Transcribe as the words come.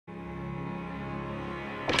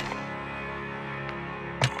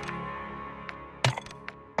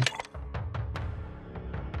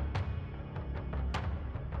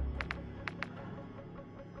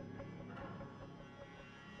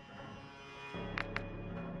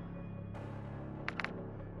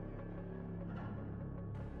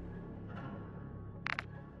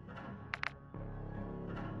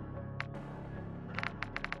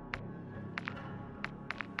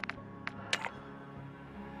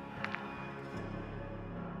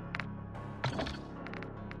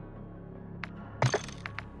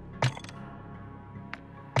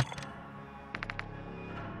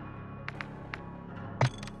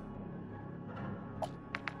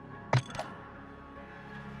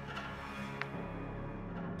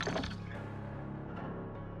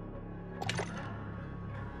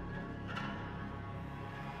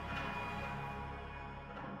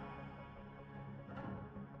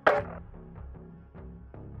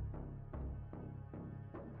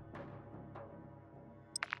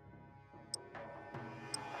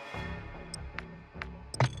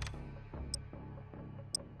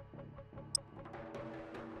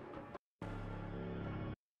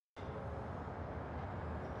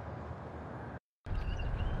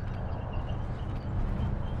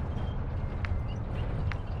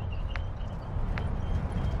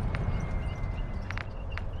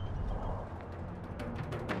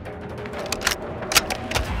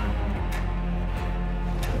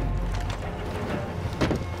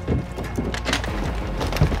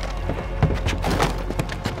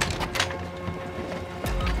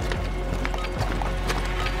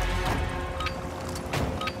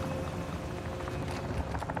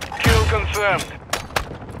confirmed.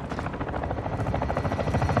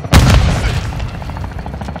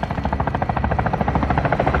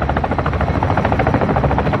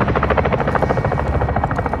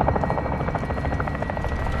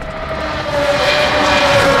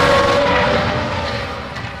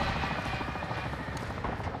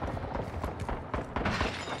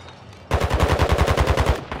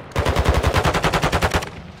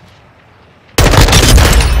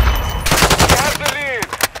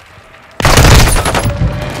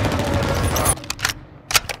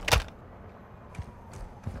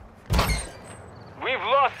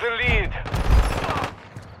 The lead.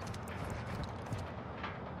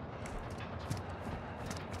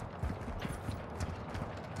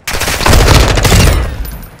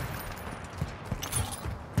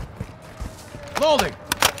 Loading.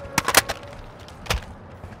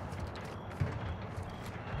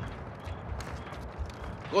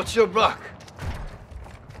 What's your back?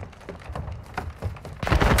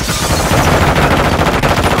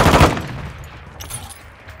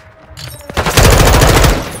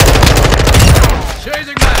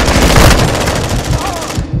 Chasing back!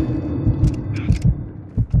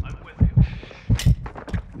 I'm with you.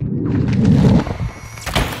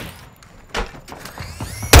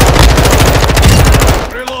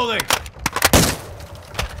 Reloading!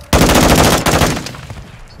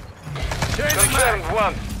 Chasing confirmed back!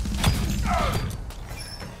 one.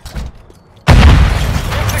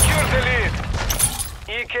 Secure the lead.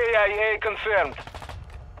 EKIA confirmed.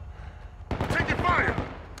 Taking fire!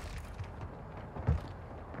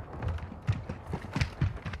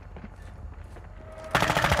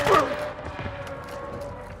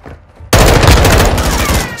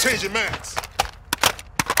 Changing max.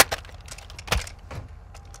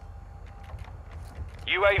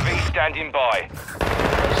 UAV standing by.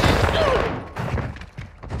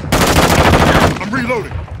 I'm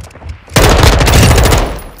reloading.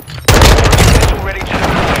 Missile ready to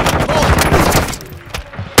deploy.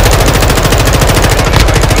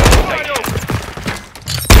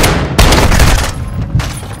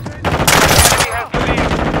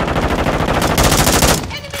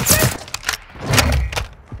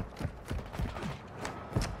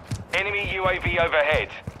 Enemy UAV overhead.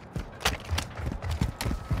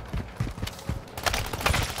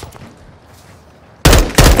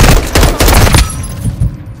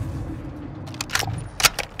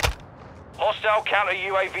 Hostile counter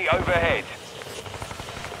UAV overhead.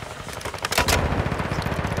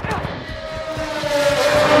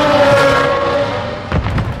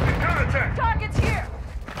 Target's here!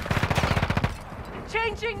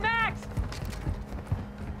 Changing max!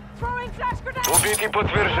 Throwing flash grenade! Убитый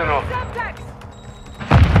подтверждено. Semtex!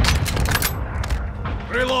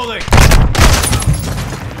 Reloading!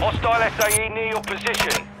 Hostile SAE near your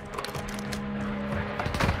position.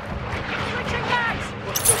 Switching max!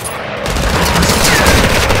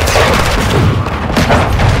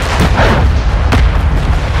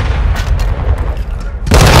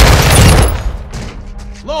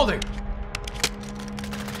 Loading!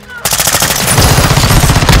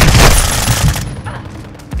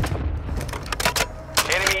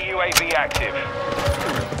 Enemy UAV active.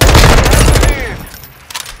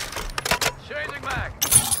 Chasing back!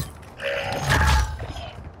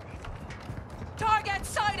 Target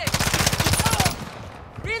sighted!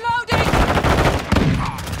 Reloading!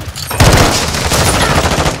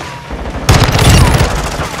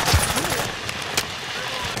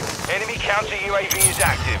 Enemy counter UAV is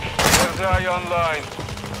active. Eye online.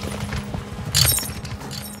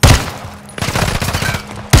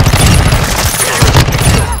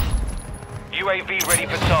 UAV ready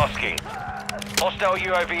for tasking. Hostile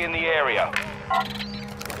UAV in the area.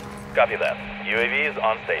 Copy that. UAV is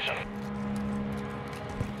on station.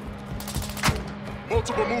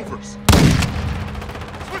 Multiple movers.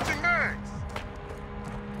 Switching mags.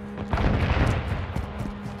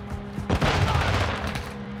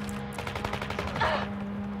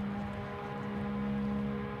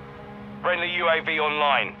 Friendly UAV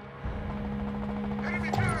online.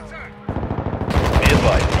 Enemy counterattack. Be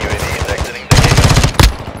advised, UAV is exiting the game.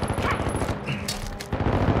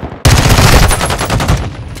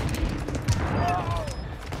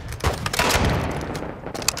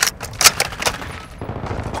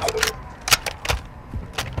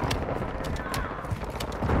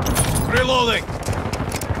 Reloading!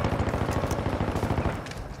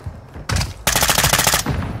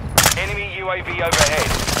 Enemy UAV overhead.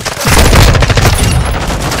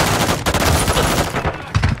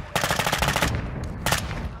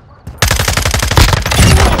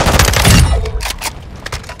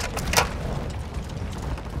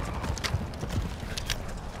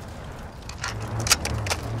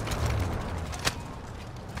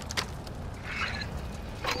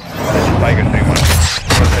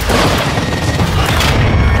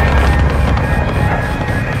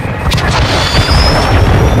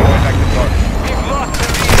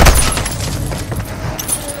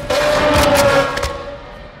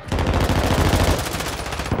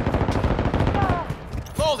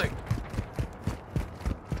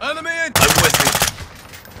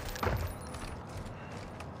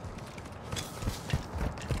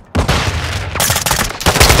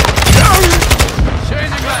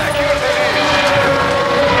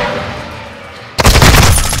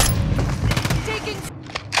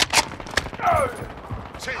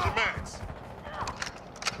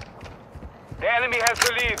 Enemy has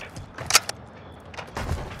the lead.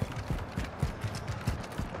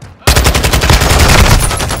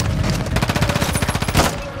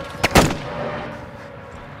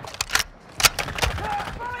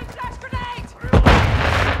 Throwing flash grenade!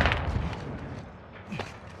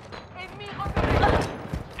 Ennemi repéré!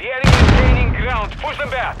 The enemy is gaining ground. Push them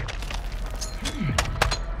back.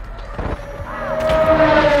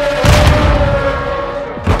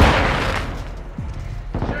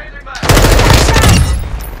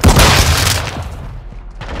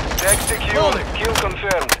 Tag secure. Kill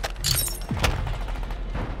confirmed.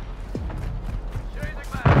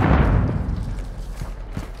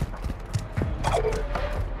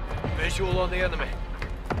 Visual on the enemy.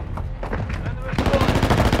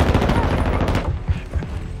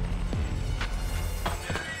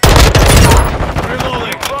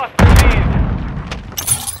 Reloading. Lost the lead.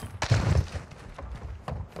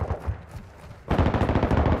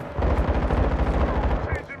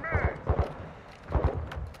 Changing mags.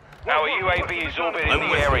 Our UAV is orbiting I'm the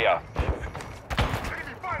with you. area.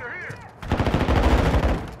 Enemy fighter here.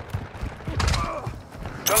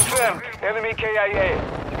 Confirmed. Enemy KIA.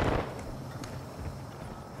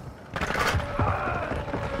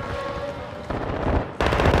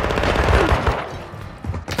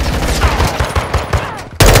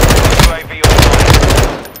 UAV online.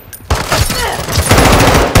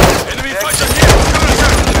 Enemy fighter here.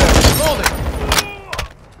 Reloading.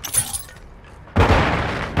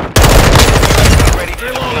 Ready to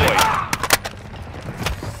deploy.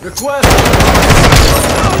 Request.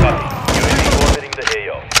 Copy. UAV orbiting the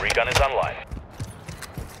AO. Recon is online.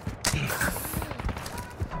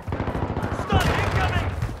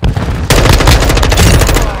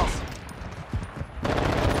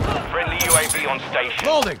 Friendly UAV on station.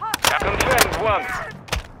 Loading. Confirmed one.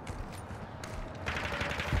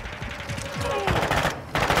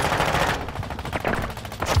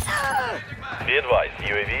 Be advised,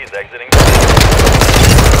 UAV is exiting.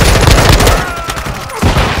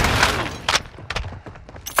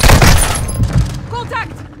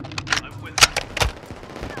 Contact!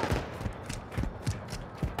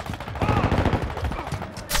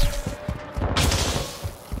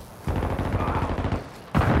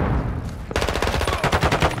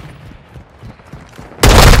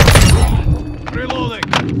 Reloading.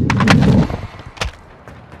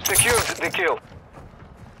 Secured the kill.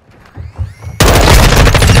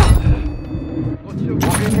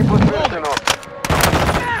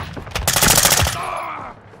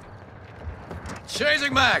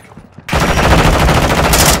 Chasing mag.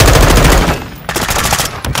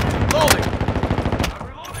 Loading.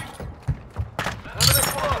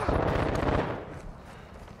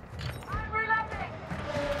 I'm reloading!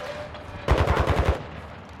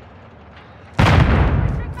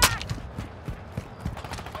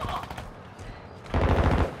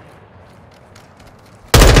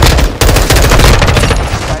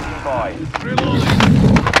 Standing by. Reloading.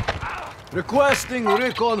 Requesting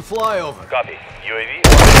recon flyover. Copy. UAV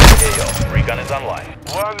orbiting the AO. Recon is online.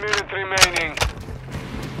 1 minute remaining.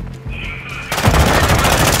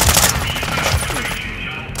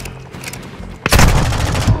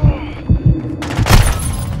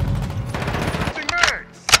 Changing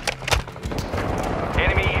mags.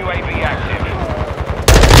 Enemy UAV active.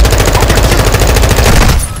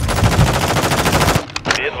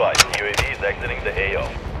 Be advised, UAV is exiting the AO.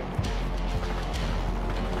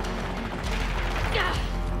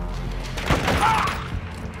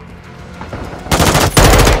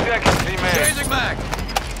 Seconds remain. Chasing mag.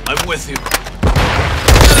 I'm with you.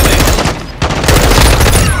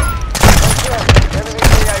 Enemy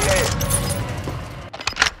KIA.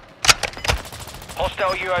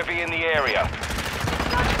 Hostile UAV in the area.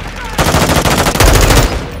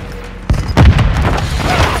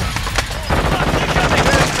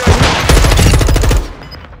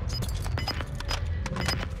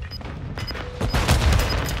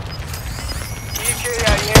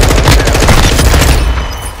 EKIA.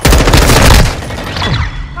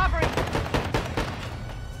 Covering!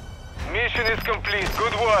 Mission is complete.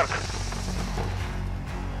 Good work.